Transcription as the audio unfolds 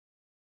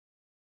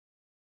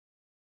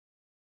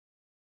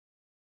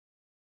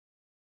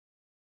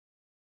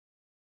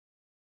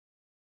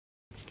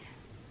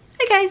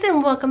Hi guys,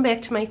 and welcome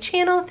back to my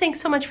channel.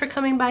 Thanks so much for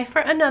coming by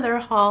for another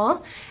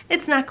haul.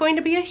 It's not going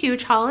to be a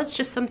huge haul, it's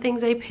just some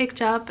things I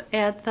picked up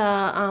at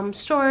the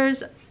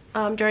stores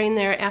during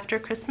their after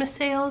Christmas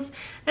sales,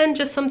 and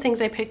just some things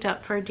I picked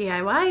up for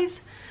DIYs.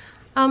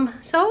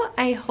 So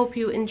I hope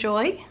you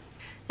enjoy.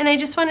 And I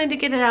just wanted to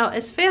get it out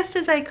as fast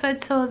as I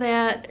could so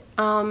that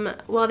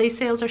while these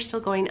sales are still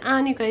going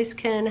on, you guys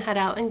can head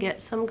out and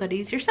get some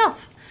goodies yourself.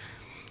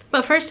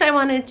 But first I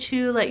wanted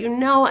to let you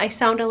know I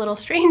sound a little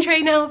strange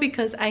right now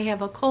because I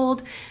have a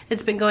cold.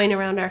 It's been going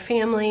around our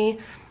family.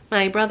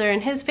 My brother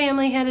and his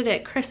family had it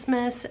at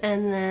Christmas,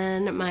 and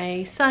then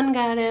my son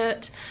got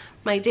it,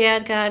 my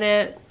dad got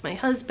it, my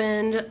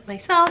husband,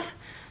 myself,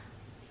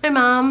 my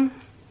mom.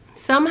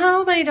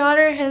 Somehow my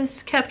daughter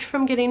has kept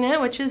from getting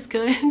it, which is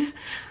good.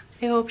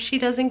 I hope she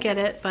doesn't get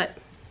it, but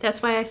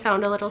that's why I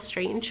sound a little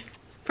strange.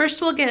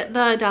 First we'll get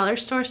the dollar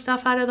store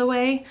stuff out of the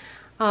way.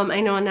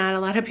 I know not a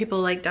lot of people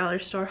like dollar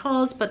store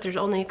hauls, but there's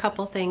only a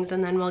couple things,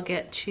 and then we'll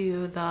get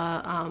to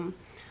the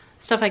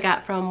stuff I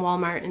got from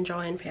Walmart and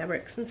JOANN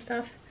Fabrics and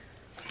stuff.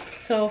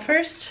 So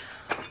first,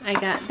 I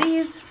got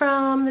these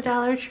from the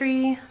Dollar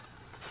Tree.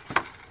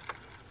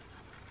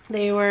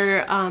 They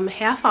were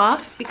half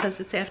off because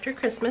it's after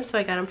Christmas, so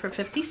I got them for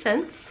 50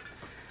 cents.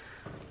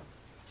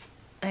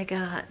 I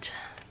got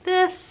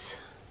this.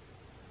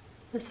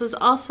 This was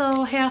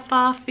also half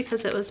off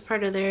because it was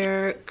part of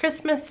their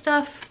Christmas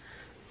stuff.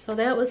 So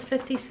that was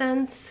 50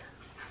 cents.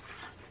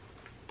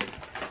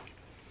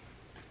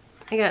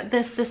 I got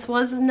this. This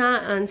was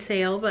not on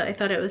sale, but I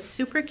thought it was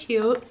super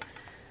cute.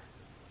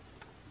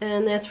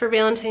 And that's for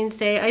Valentine's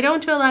Day. I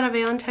don't do a lot of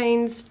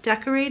Valentine's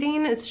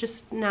decorating. It's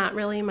just not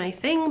really my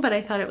thing, but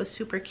I thought it was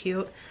super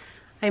cute.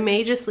 I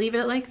may just leave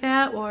it like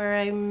that, or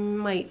I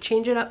might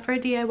change it up for a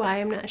DIY.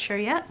 I'm not sure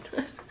yet.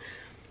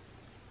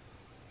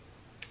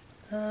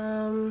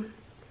 Now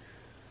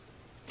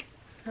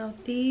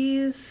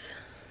these,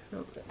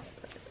 nope, that's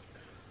not it.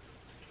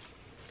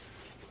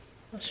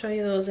 I'll show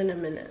you those in a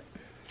minute.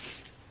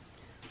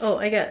 Oh,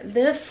 I got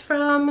this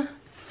from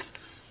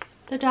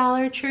the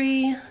Dollar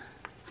Tree.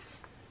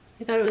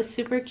 I thought it was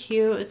super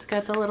cute. It's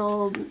got the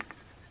little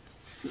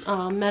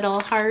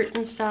metal heart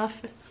and stuff,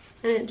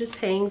 and it just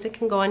hangs. It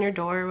can go on your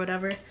door or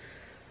whatever.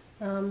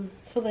 So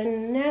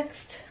then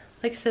next,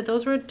 like I said,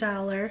 those were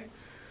 $1.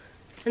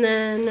 And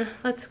then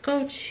let's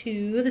go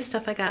to the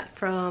stuff I got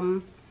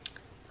from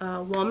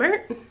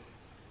Walmart.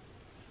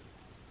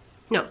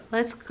 No,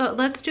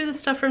 let's do the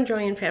stuff from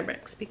JOANN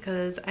Fabrics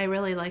because I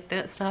really like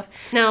that stuff.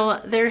 Now,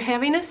 they're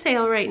having a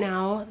sale right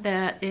now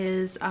that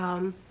is,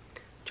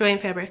 JOANN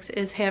Fabrics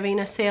is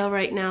having a sale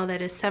right now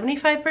that is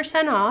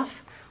 75%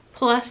 off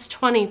plus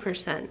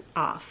 20%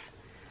 off.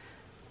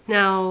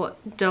 Now,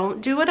 don't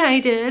do what I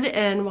did,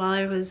 and while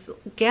I was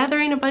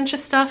gathering a bunch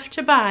of stuff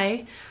to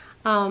buy,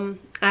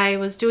 I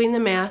was doing the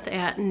math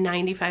at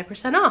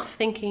 95% off,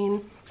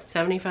 thinking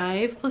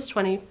 75 plus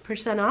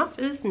 20% off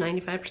is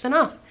 95%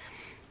 off.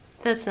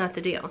 That's not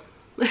the deal.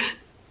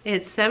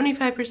 It's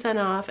 75%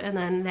 off, and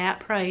then that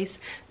price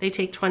they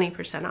take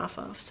 20% off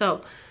of.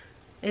 So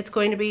it's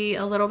going to be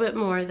a little bit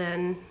more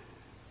than,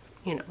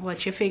 you know,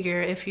 what you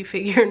figure if you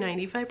figure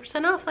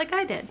 95% off like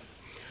I did.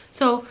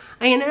 So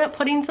I ended up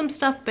putting some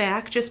stuff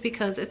back just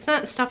because it's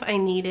not stuff I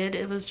needed,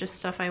 it was just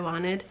stuff I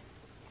wanted.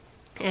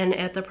 And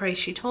at the price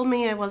she told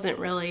me, I wasn't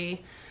really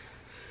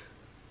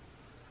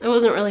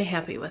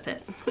happy with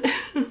it.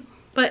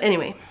 But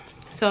anyway,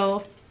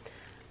 so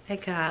I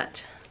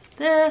got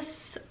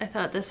this. I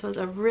thought this was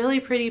a really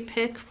pretty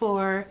pick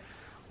for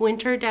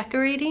winter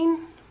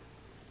decorating.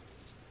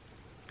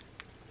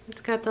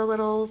 It's got the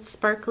little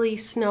sparkly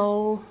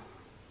snow,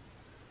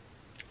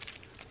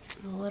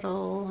 the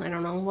little, I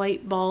don't know,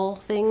 white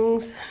ball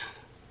things.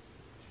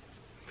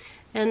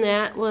 And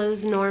that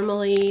was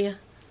normally,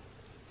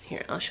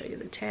 here, I'll show you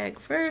the tag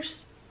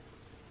first.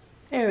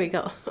 There we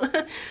go.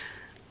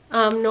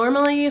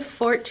 Normally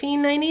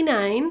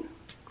 $14.99,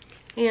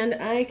 and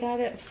I got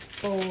it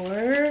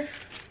for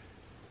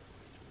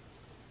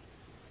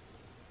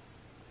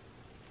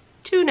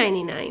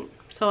 $2.99.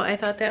 So I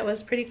thought that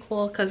was pretty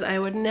cool because I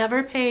would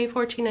never pay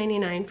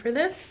 $14.99 for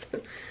this.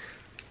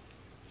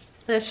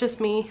 That's just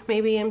me.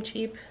 Maybe I'm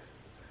cheap.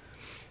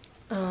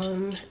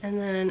 And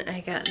then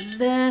I got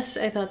this.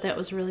 I thought that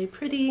was really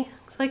pretty.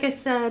 Like I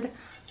said,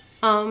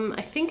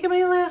 I think in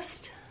my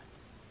last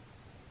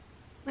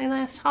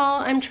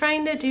haul, I'm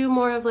trying to do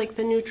more of like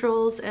the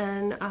neutrals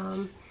and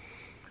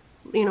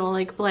you know,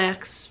 like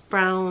blacks,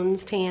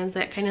 browns, tans,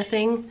 that kind of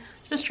thing.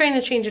 Just trying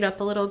to change it up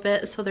a little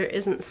bit so there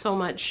isn't so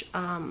much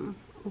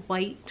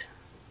white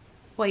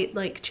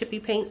like chippy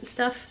paint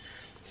stuff.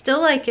 Still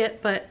like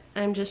it, but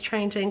I'm just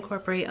trying to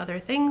incorporate other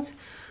things.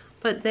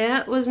 But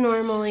that was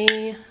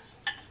normally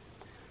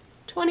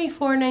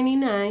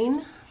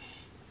 $24.99,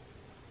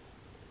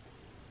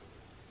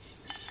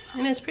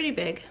 and it's pretty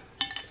big.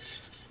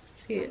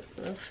 See,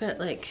 it'll fit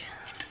like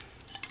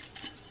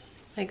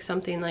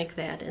something like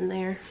that in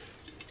there.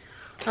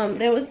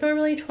 That was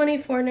normally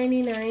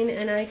 $24.99,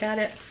 and I got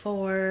it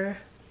for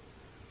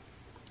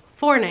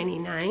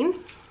 $4.99.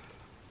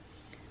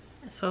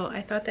 So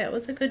I thought that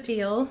was a good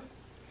deal.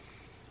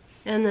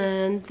 And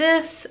then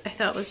this I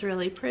thought was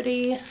really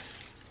pretty.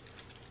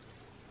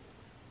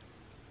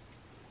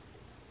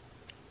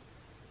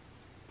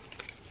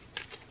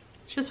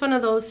 It's just one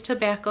of those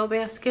tobacco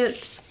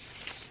baskets.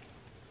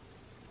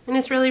 And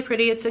it's really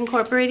pretty. It's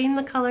incorporating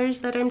the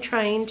colors that I'm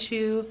trying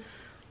to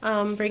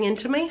bring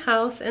into my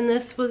house. And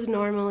this was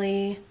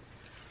normally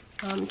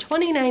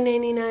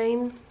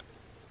 $29.99.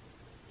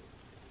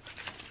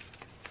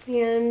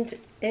 And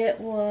it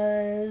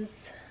was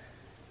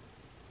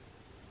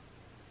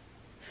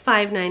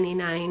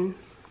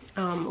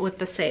 $5.99 with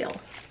the sale.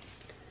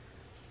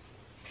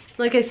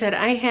 Like I said,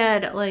 I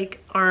had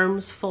like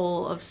arms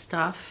full of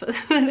stuff that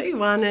I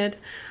wanted,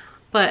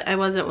 but I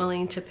wasn't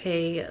willing to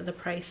pay the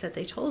price that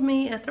they told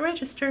me at the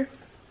register.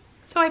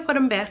 So I put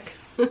them back.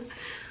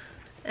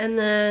 And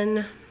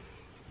then,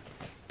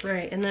 all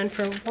right, and then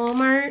for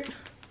Walmart,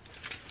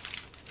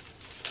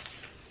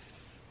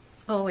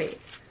 oh wait.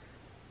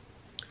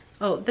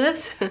 Oh,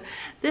 this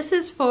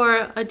is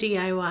for a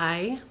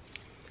DIY.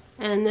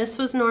 And this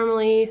was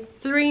normally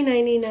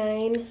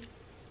 $3.99.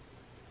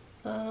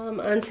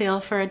 On sale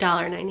for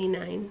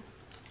 $1.99.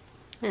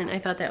 And I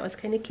thought that was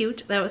kind of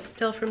cute. That was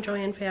still from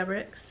JOANN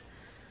Fabrics.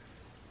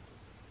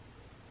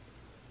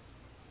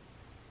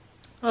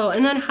 Oh,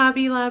 and then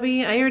Hobby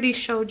Lobby. I already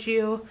showed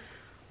you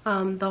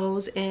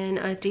those in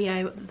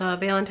the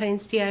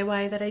Valentine's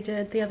DIY that I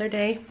did the other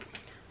day.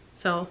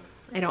 So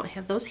I don't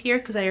have those here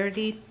because I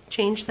already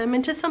changed them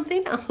into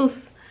something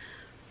else.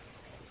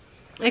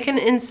 I can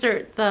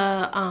insert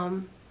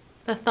the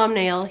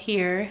thumbnail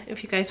here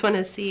if you guys want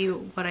to see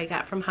what I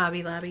got from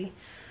Hobby Lobby.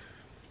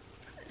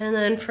 And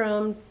then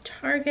from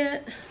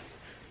Target,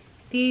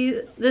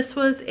 this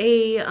was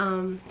a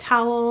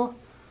towel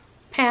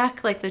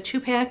pack, like the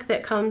 2-pack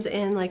that comes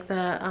in like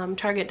the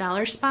Target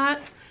dollar spot,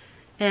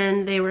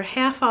 and they were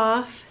half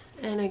off.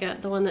 And I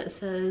got the one that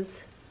says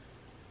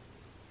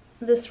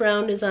 "This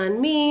round is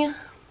on me."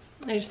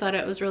 I just thought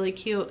it was really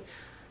cute.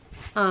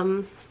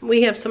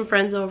 We have some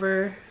friends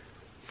over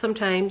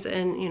sometimes,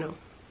 and you know,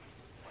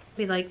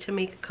 we like to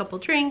make a couple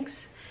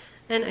drinks,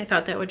 and I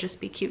thought that would just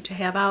be cute to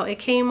have out. It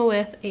came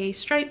with a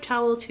striped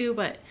towel too,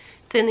 but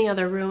it's in the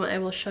other room. I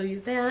will show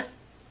you that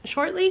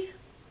shortly.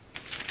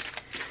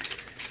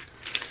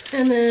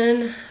 And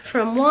then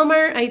from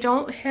Walmart, I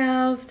don't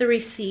have the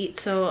receipt,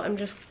 so I'm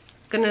just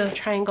gonna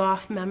try and go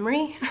off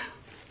memory.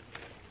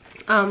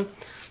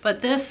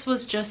 But this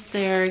was just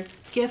their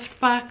gift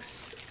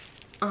box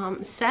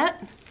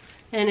set,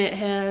 and it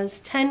has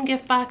 10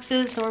 gift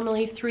boxes,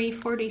 normally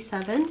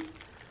 $3.47.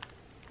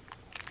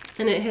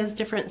 And it has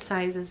different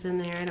sizes in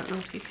there. I don't know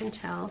if you can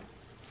tell.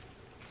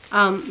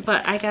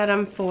 But I got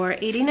them for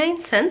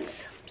 89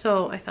 cents.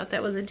 So I thought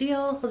that was a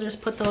deal. I'll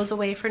just put those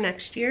away for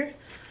next year.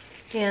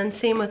 And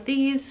same with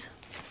these.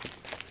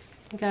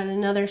 I got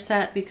another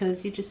set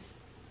because you just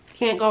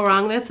can't go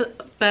wrong. That's a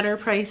better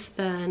price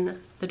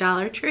than the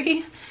Dollar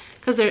Tree.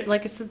 Because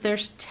like I said,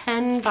 there's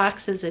 10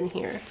 boxes in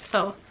here.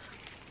 So,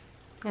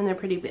 and they're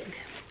pretty big.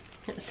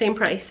 Same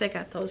price. I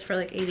got those for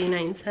like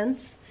 89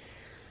 cents.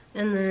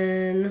 And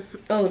then,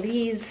 oh,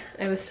 these,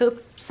 I was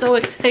so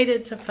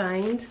excited to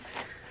find.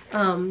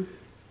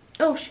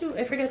 Oh shoot,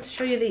 I forgot to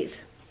show you these.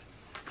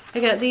 I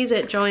got these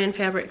at JOANN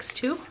Fabrics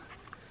too.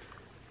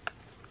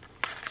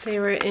 They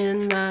were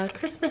in the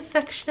Christmas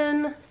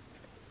section.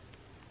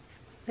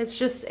 It's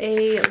just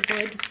a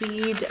wood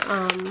bead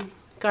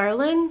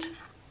garland.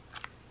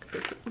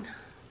 This one.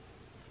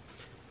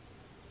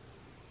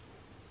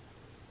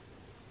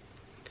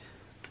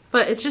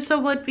 But it's just a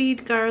wood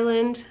bead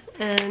garland,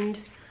 and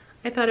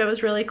I thought it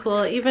was really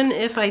cool. Even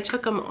if I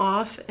took them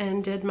off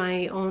and did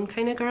my own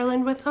kind of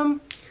garland with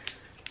them,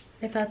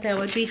 I thought that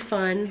would be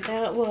fun.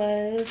 That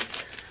was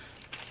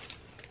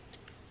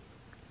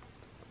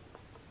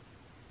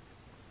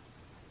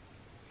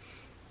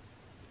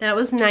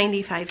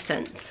 95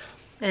 cents,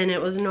 and it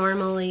was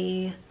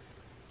normally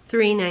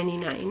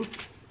 $3.99. Is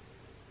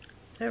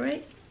that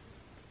right?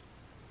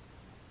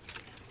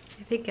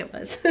 I think it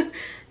was.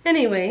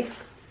 Anyway,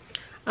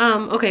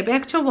 okay,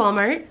 back to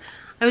Walmart.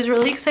 I was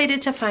really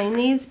excited to find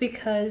these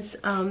because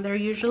they're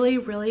usually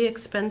really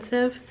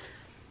expensive.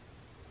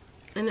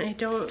 And I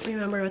don't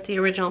remember what the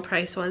original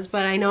price was,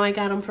 but I know I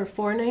got them for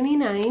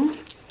 $4.99.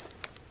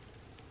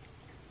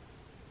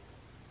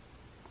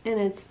 And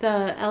it's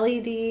the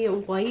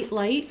LED white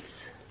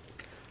lights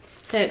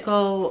that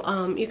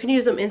go, you can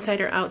use them inside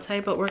or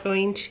outside, but we're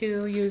going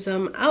to use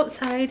them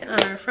outside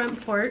on our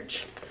front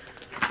porch.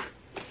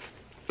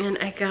 And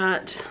I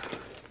got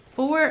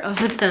 4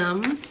 of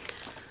them.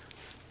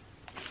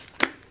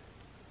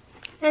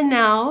 And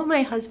now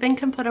my husband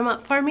can put them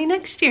up for me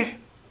next year.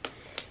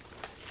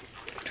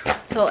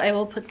 So I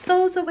will put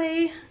those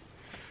away.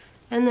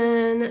 And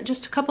then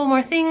just a couple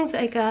more things.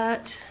 I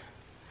got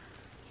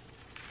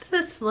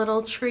this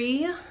little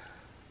tree.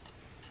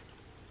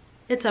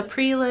 It's a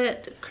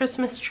pre-lit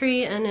Christmas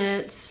tree, and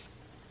it's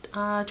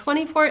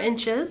 24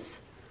 inches.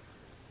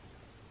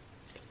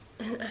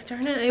 And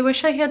darn it, I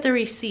wish I had the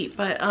receipt,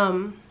 but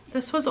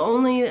this was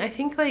only, I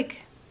think,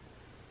 like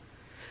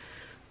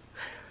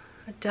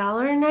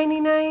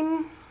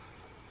 $1.99.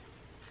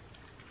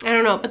 I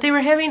don't know, but they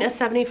were having a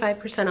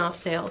 75% off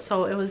sale,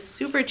 so it was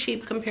super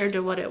cheap compared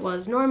to what it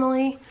was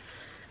normally.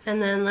 And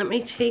then let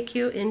me take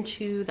you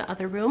into the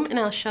other room and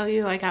I'll show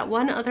you, I got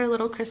one other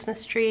little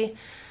Christmas tree,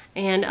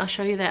 and I'll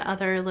show you that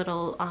other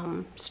little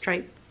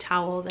striped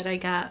towel that I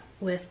got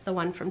with the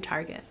one from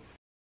Target.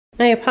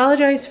 I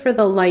apologize for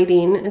the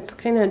lighting, it's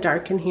kind of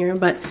dark in here,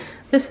 but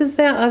this is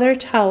that other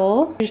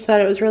towel. I just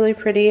thought it was really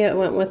pretty. It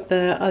went with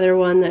the other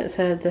one that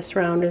said this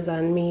round is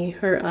on me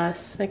or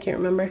us, I can't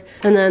remember.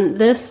 And then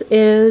this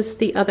is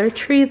the other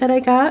tree that I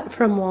got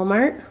from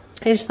Walmart.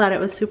 I just thought it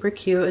was super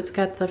cute. It's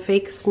got the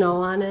fake snow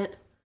on it.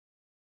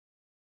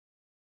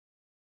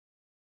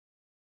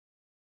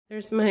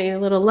 There's my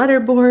little letter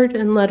board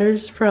and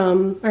letters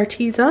from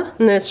Arteza,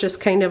 and that's just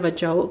kind of a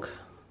joke.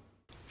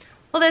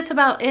 Well, that's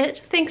about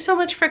it. Thanks so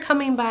much for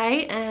coming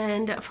by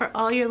and for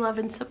all your love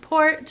and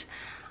support.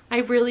 I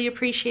really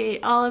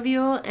appreciate all of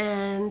you,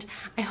 and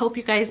I hope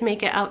you guys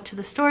make it out to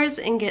the stores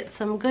and get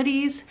some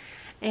goodies.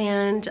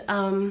 And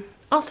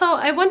also,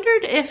 I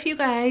wondered if you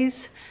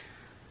guys,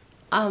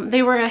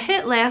 they were a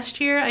hit last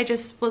year. I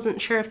just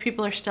wasn't sure if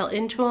people are still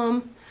into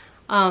them.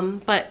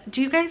 But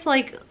do you guys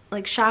like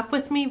shop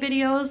with me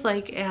videos,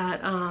 like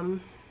at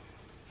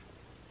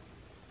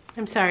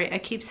I'm sorry, I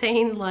keep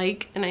saying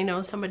like, and I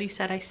know somebody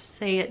said I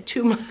say it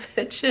too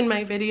much in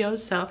my videos,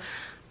 so I'm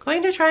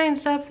going to try and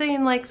stop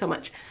saying like so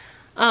much.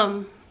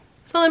 So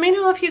let me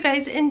know if you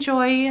guys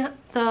enjoy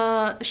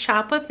the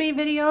shop with me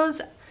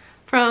videos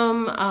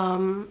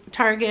from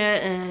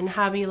Target and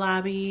Hobby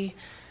Lobby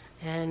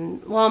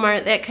and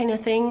Walmart, that kind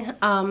of thing.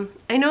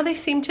 I know they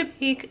seemed to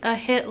be a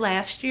hit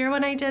last year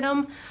when I did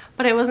them,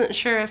 but I wasn't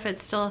sure if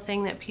it's still a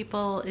thing that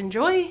people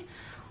enjoy,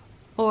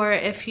 or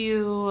if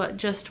you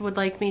just would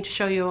like me to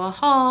show you a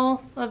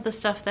haul of the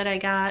stuff that I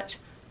got,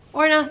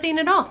 or nothing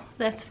at all.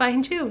 That's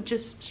fine too.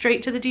 Just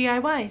straight to the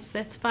DIYs.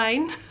 That's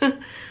fine.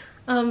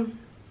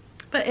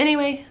 But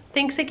anyway,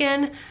 thanks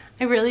again.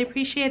 I really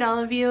appreciate all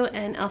of you,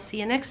 and I'll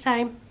see you next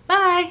time.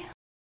 Bye!